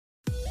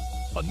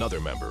Another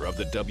member of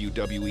the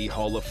WWE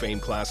Hall of Fame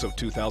class of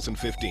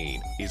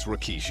 2015 is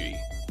Rikishi.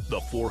 The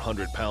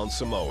 400-pound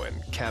Samoan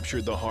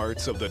captured the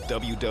hearts of the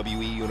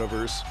WWE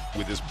Universe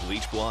with his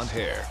bleach blonde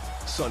hair,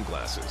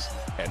 sunglasses,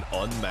 and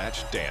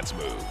unmatched dance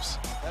moves.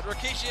 That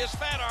Rikishi is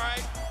fat, all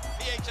right.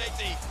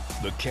 P-H-A-T.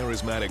 The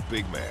charismatic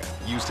big man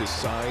used his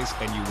size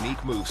and unique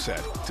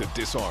moveset to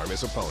disarm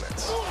his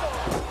opponents. No,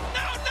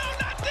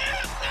 not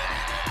this!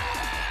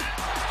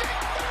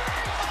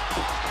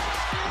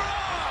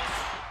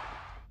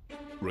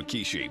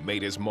 Rikishi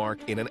made his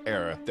mark in an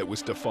era that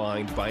was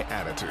defined by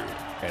attitude,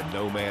 and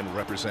no man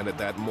represented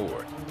that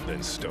more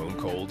than Stone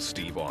Cold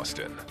Steve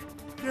Austin.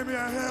 Give me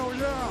a hell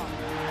yeah!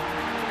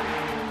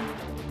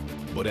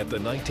 But at the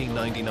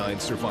 1999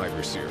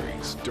 Survivor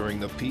Series, during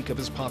the peak of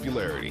his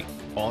popularity,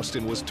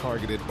 Austin was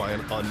targeted by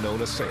an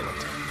unknown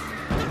assailant.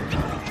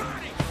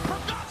 For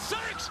God's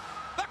sakes!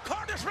 The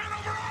car just ran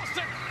over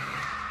Austin!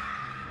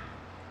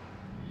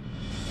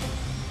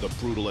 The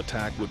brutal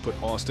attack would put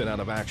Austin out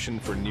of action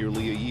for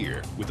nearly a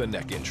year with a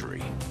neck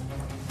injury.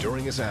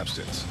 During his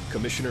absence,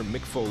 Commissioner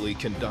Mick Foley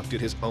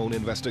conducted his own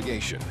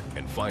investigation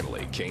and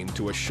finally came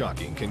to a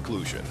shocking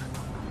conclusion.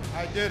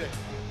 I did it.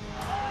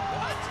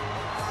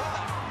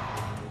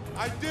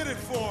 I did it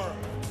for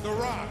The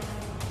Rock.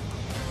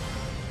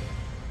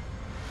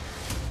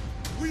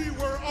 We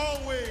were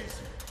always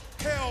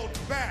held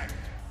back.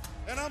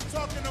 And I'm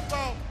talking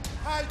about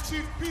High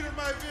Chief Peter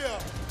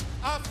Maivia,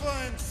 Alpha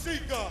and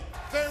Sika.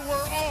 They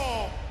were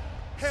all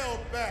held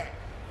back.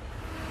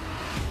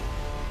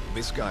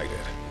 Misguided,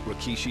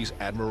 Rikishi's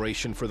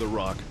admiration for The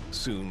Rock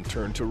soon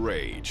turned to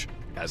rage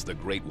as the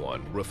Great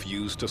One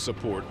refused to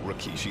support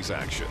Rikishi's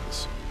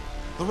actions.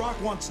 The Rock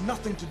wants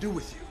nothing to do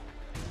with you.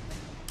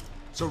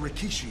 So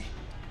Rikishi,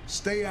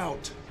 stay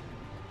out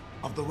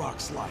of The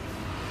Rock's life.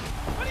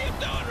 What are you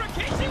doing,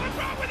 Rikishi? What's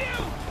wrong with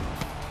you?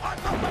 I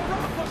thought The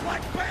Rock was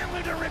like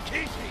family to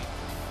Rikishi.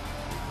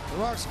 The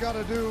Rock's got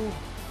to do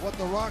what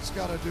The Rock's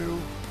got to do,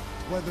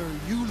 whether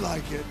you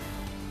like it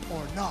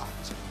or not.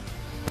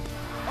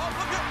 Oh,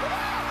 look at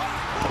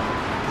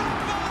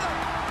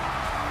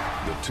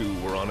The two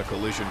were on a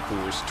collision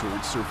course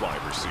towards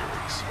Survivor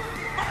Series.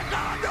 My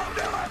God, don't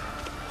do it!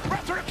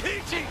 Press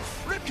Rikishi!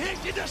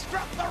 Rikishi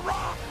disrupt The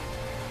Rock!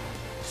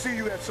 See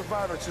you at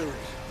Survivor Series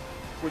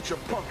with your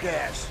punk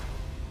ass.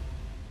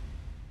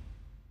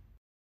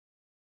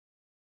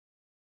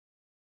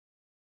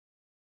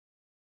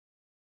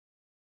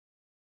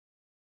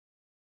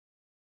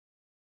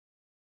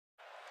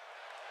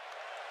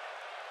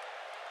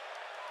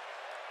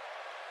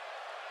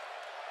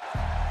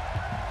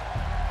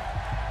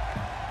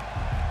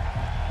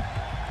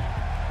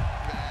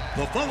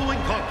 The following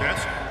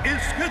contest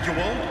is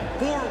scheduled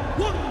for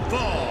one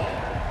fall.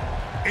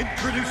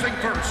 Introducing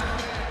first,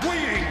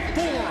 weighing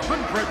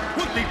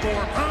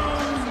 424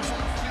 pounds,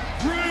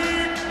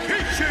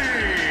 Rikishi!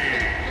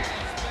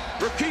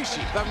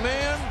 Rikishi, the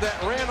man that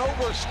ran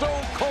over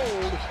Stone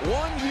Cold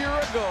 1 year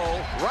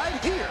ago, right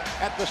here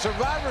at the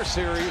Survivor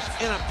Series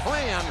in a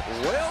plan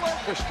well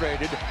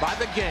orchestrated by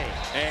the Game.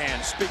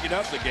 And speaking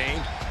of the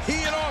Game,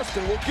 he and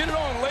Austin will get it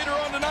on later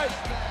on tonight.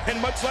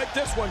 And much like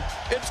this one,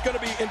 it's going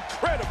to be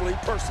incredibly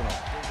personal.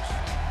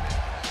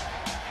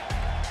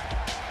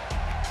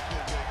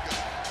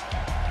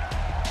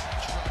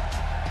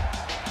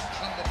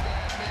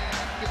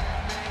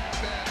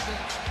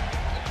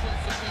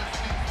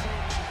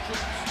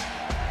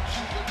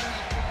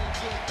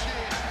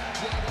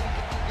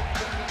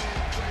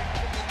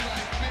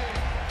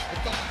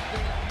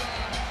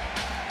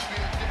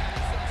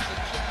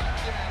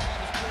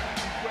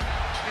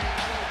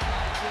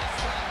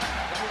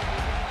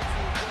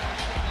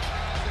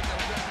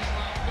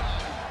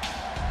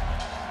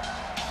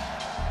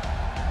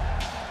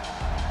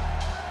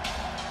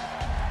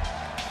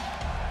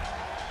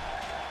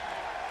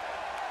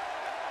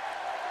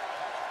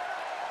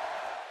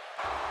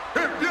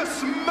 If you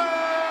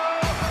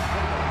smell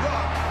The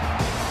Rock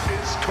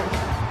is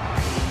cooking.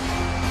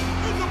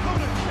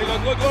 Hey,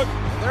 look.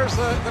 There's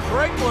the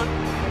Great One,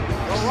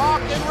 The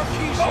Rock and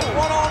Rikishi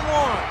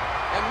one-on-one.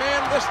 And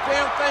man, this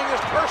damn thing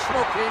is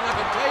personal, King, I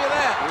can tell you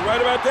that. You're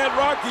right about that,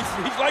 Rock.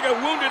 He's like a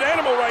wounded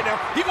animal right now.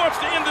 He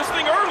wants to end this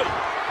thing early.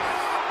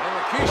 And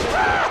Rikishi,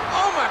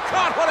 oh my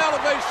God, what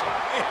elevation.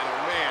 Man,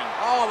 oh man.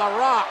 Oh, The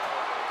Rock.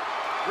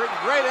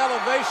 Great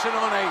elevation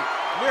on a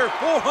near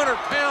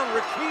 400-pound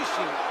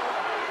Rikishi.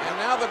 And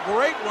now the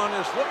Great One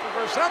is looking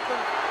for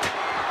something.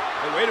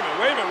 Hey, wait a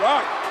minute,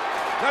 Rock.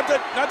 Not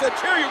that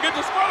chair, you'll get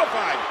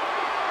disqualified.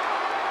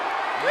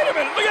 Wait a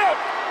minute, look out.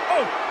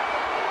 Oh.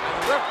 And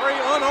the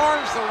referee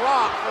unarms The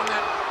Rock from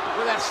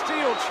that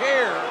steel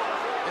chair.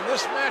 And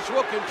this match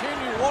will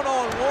continue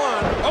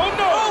one-on-one. Oh,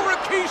 no. Oh,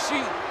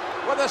 Rikishi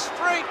with a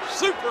straight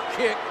super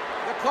kick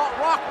that caught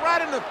Rock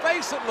right in the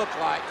face, it looked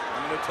like.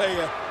 I'm going to tell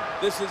you,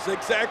 this is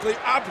exactly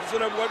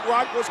opposite of what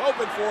Rock was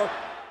hoping for.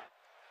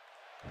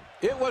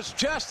 It was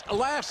just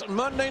last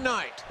Monday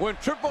night when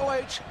Triple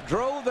H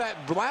drove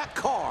that black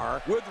car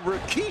with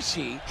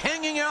Rikishi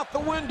hanging out the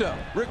window.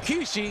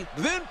 Rikishi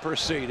then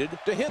proceeded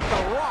to hit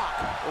The Rock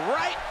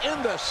right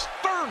in the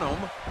sternum burn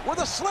them with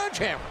a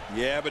sledgehammer.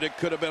 Yeah, but it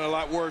could have been a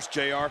lot worse,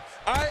 JR.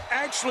 I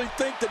actually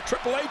think that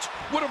Triple H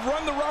would have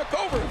run The Rock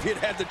over if he'd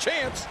had the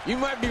chance. You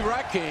might be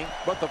right, King,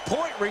 but the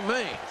point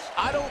remains.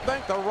 I don't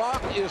think The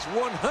Rock is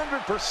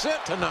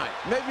 100% tonight.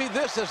 Maybe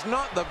this is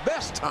not the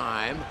best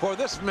time for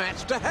this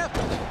match to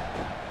happen.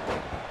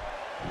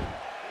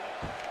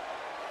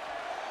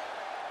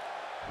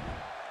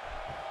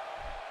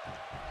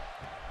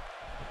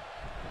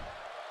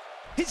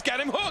 He's got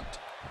him hooked.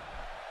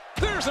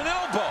 There's an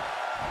elbow.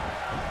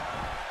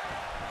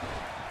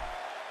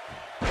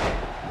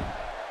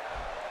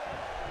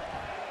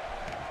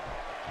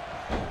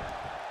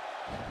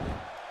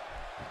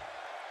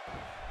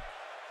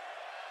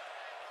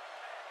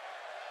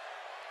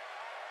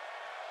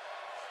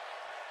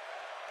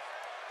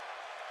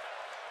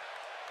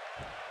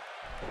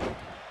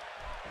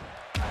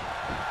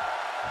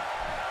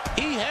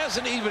 He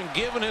hasn't even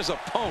given his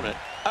opponent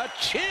a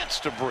chance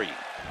to breathe.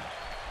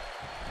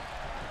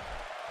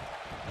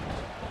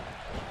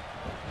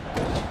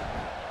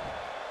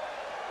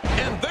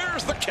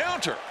 The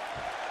counter.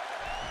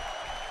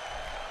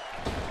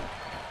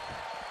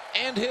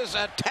 And his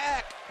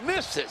attack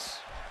misses.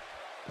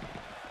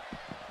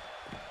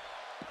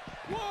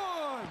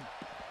 One.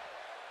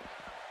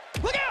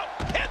 Look out!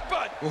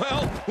 Headbutt!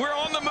 Well, we're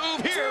on the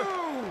move here.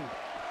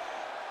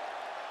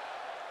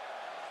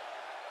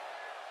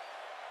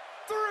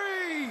 2.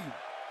 3.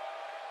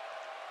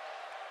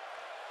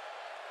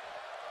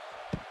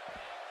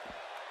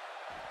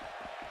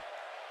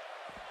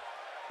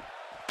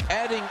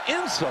 Adding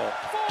insult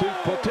to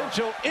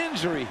potential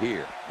injury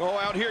here. Oh,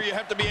 out here you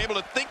have to be able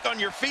to think on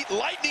your feet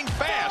lightning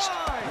fast.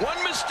 5.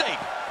 One mistake,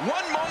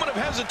 one moment of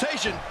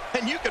hesitation,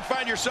 and you could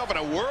find yourself in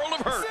a world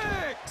of hurt.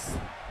 6.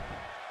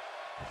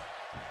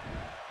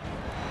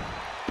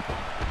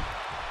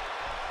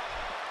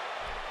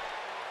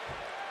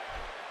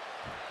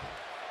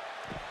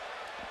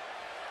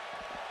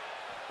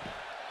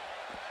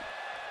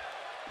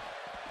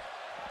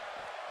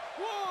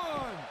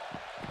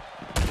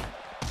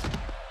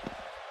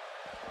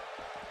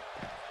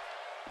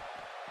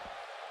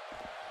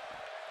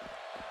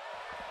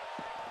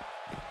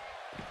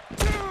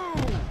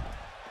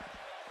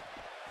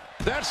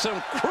 That's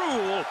some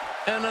cruel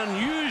and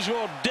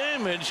unusual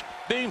damage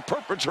being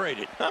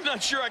perpetrated. I'm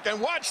not sure I can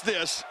watch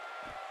this.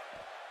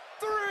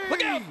 3.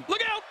 Look out!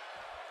 Look out!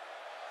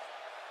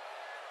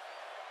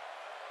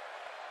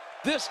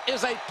 This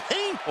is a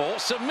painful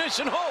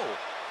submission hold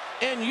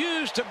and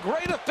used to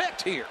great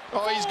effect here.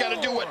 Oh, he's got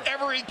to do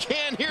whatever he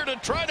can here to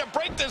try to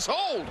break this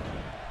hold.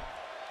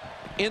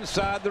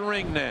 Inside the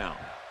ring now.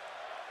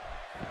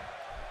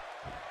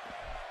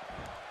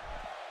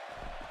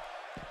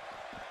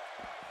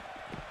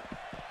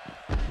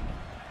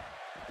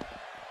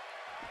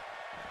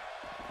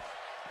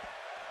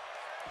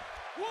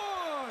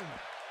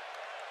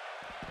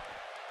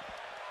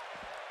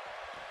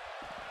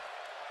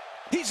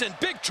 He's in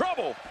big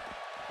trouble.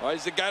 Well,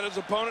 he's got his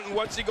opponent, and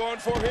what's he going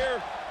for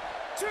here?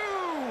 2.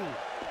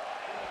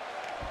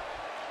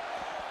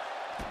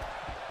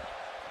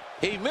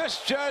 He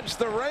misjudged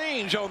the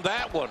range on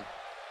that one.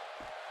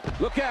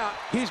 Look out.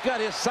 He's got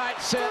his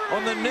sight set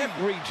on the neck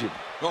region.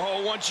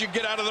 Oh, once you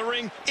get out of the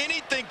ring,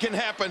 anything can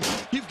happen.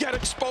 You've got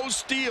exposed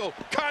steel,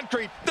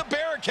 concrete, the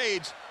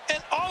barricades,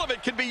 and all of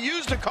it can be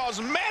used to cause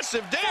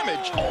massive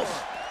damage. Oh,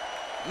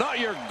 not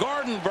your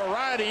garden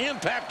variety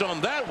impact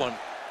on that one.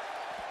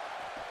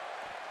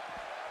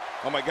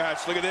 Oh, my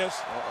gosh, look at this.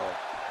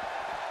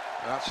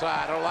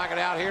 Outside, I don't like it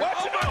out here.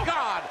 Watch oh, my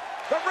God.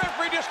 The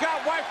referee just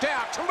got wiped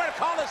out. Somebody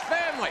call his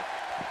family.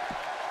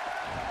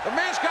 The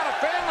man's got a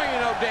family, you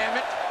know, damn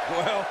it.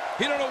 Well,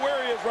 he don't know where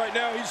he is right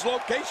now. He's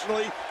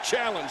locationally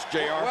challenged,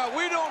 JR. Well,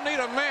 we don't need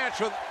a match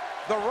with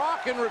The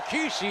Rock and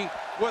Rikishi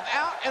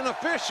without an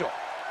official.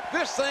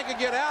 This thing could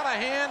get out of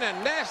hand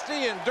and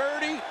nasty and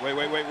dirty.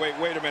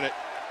 Wait a minute.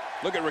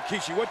 Look at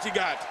Rikishi. What's he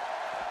got?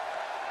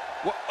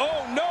 What?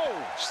 Oh, no.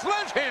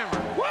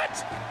 Sledgehammer. What?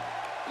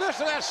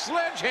 Listen to that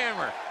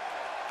sledgehammer.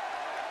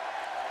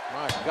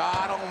 My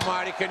God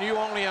almighty, can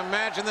you only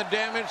imagine the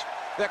damage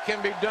that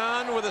can be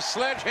done with a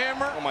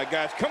sledgehammer? Oh, my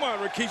gosh. Come on,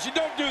 Rikishi.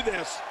 Don't do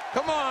this.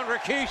 Come on,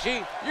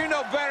 Rikishi. You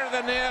know better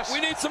than this. We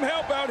need some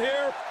help out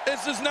here.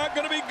 This is not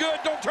going to be good.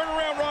 Don't turn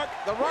around, Rock.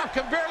 The Rock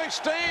can barely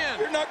stand.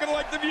 You're not going to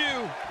like the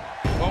view.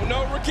 Oh,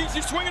 no.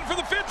 Rikishi swinging for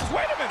the fences.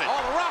 Wait a minute.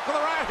 Oh, The Rock with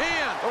the right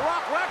hand. The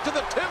Rock right to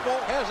the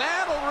temple has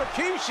addled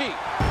Rikishi.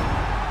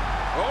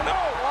 Oh, no.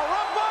 The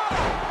rock bottom.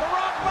 The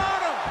rock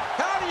bottom.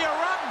 How do you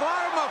rock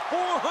bottom a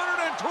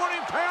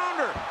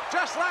 420-pounder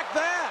just like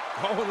that?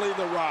 Only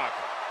The Rock.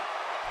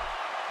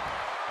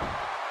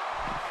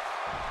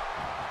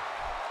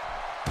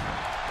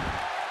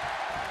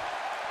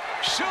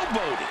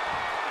 Showboating.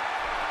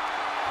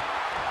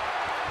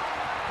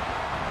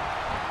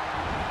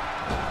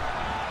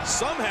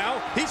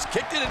 Somehow, he's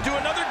kicked it into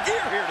another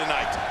gear here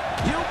tonight.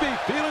 He'll be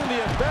feeling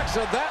the effects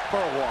of that for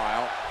a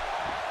while.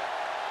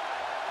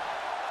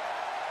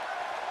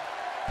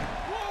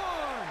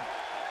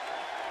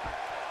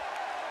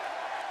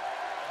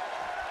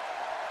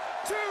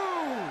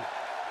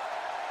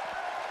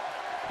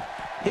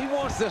 1, 2. He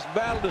wants this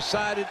battle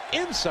decided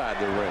inside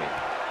the ring.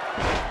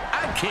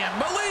 I can't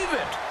believe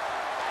it.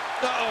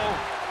 Uh-oh.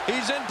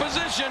 He's in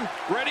position,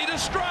 ready to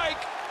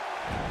strike.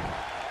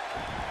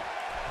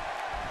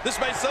 This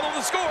may settle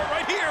the score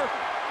right here.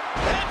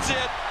 That's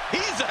it.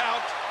 He's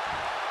out.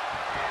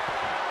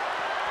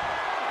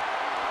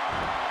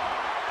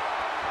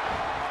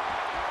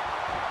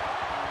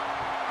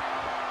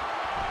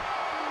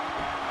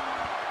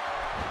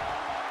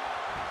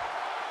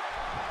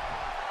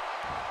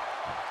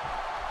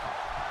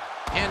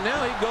 And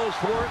now he goes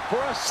for it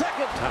for a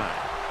second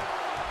time.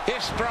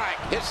 His strike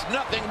hits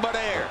nothing but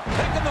air,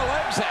 taking the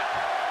legs out.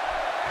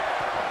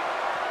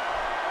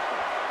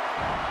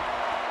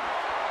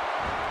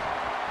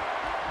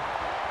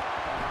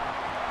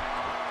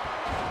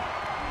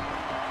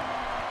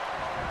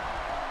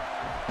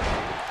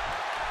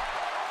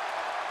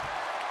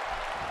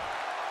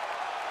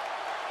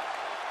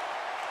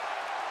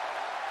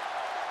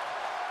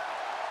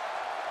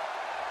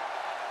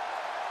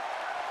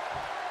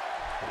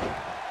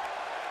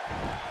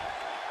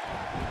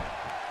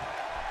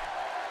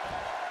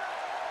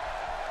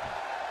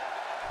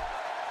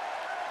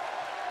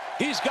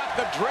 He's got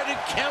the dreaded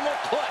camel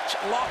clutch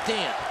locked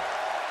in.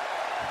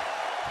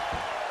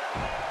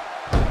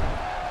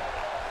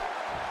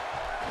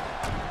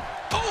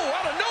 Oh,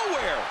 out of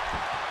nowhere.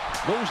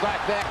 Moves like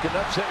that can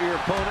upset your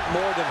opponent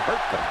more than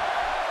hurt them.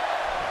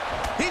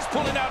 He's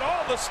pulling out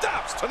all the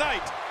stops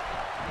tonight.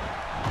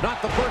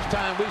 Not the first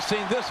time we've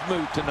seen this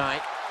move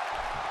tonight.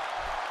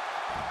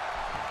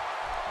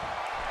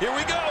 Here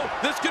we go.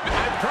 This could be...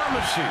 I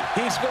promise you,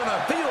 he's going to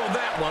feel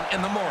that one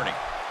in the morning.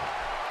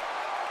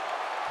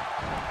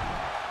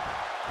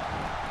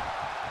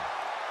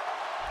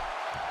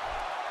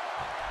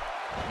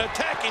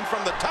 Attacking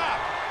from the top.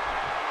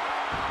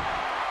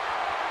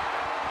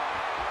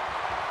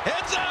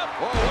 Heads up.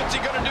 Whoa, what's he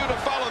going to do to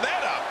follow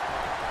that up?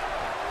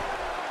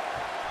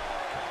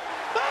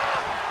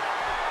 Ah!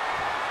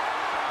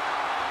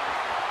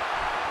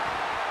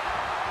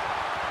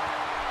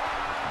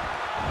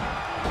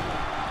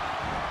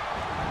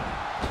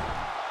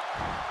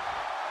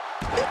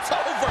 It's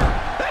over.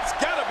 That's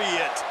got to be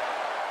it.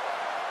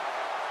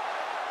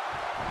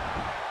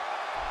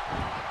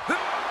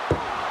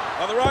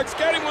 Oh, The Rock's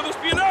got him. Will this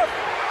be enough?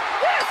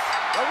 Yes!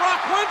 The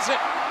Rock wins it.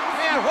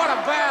 Man, what a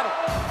battle.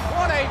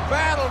 What a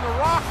battle The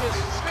Rock has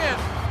spent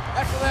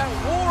after that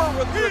war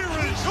with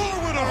Rikishi.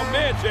 Oh,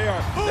 man, JR,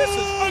 this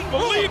is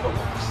unbelievable.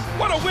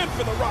 What a win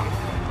for The Rock.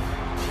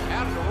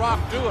 How did The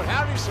Rock do it?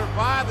 How did he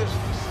survive this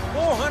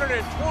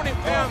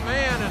 420-pound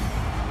man? And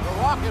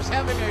The Rock is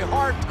having a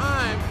hard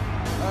time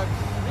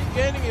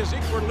regaining his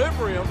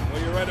equilibrium.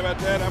 Well, you're right about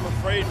that. I'm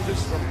afraid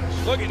just from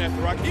looking at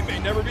The Rock, he may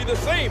never be the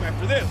same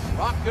after this.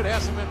 Rock could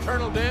have some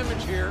internal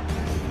damage here.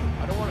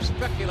 I don't want to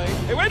speculate.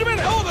 Hey, wait a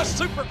minute. Oh, the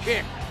super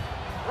kick.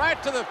 Right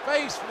to the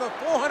face for the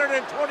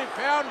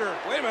 420-pounder.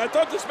 Wait a minute. I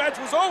thought this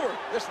match was over.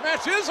 This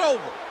match is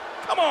over.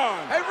 Come on.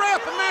 Hey,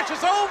 ref, the match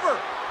is over.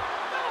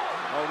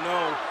 Oh,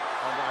 no.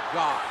 Oh, my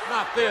God.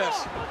 Not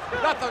this.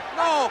 Not the...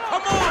 No,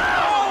 come on.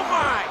 Oh,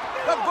 my.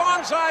 The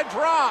bonsai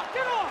drop.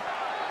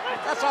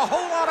 That's a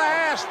whole lot of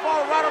ass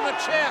fall right on the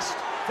chest.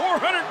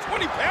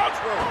 420 pounds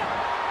worth.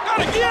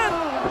 Not again.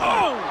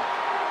 Oh.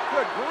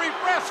 Good grief.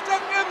 Ref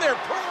stuck in there.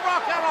 Pull The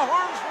Rock out of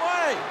harm's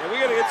way. Yeah, we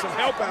got to get some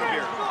help out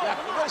here. Yeah,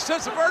 a little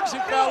sense of urgency,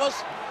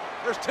 fellas.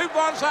 There's two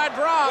bonsai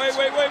drops.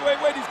 Wait.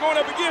 He's going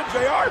up again,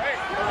 JR.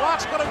 The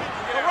Rock's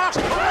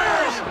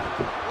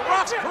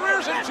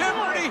career's in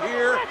jeopardy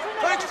here,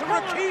 thanks to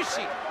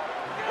Rikishi.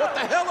 What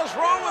the hell is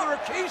wrong with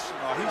Rikishi?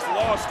 Oh, he's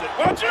lost it.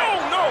 Watch it. Oh,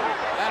 no.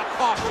 That'll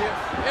cost you.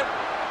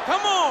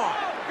 Come on.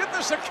 Get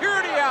the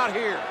security out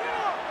here.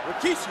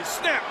 Rikishi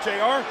snapped,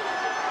 JR.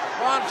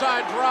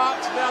 Bonsai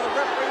drops. Now the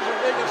referees are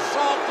being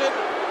assaulted.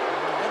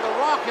 And The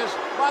Rock has,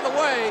 by the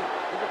way,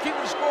 if you're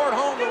keeping the score at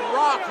home, The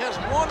Rock has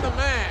won the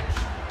match.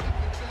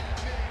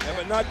 Yeah,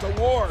 but not the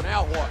war.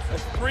 Now what?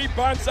 That's 3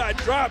 bonsai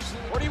drops.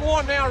 What do you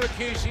want now,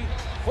 Rikishi?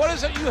 What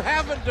is it you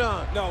haven't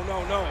done? No.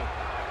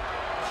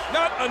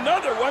 Not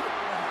another one.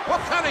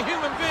 What kind of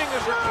human being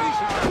is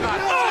Rikishi?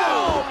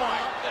 Oh, my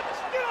goodness.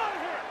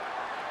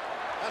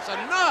 That's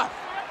enough.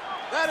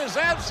 That is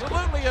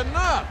absolutely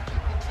enough.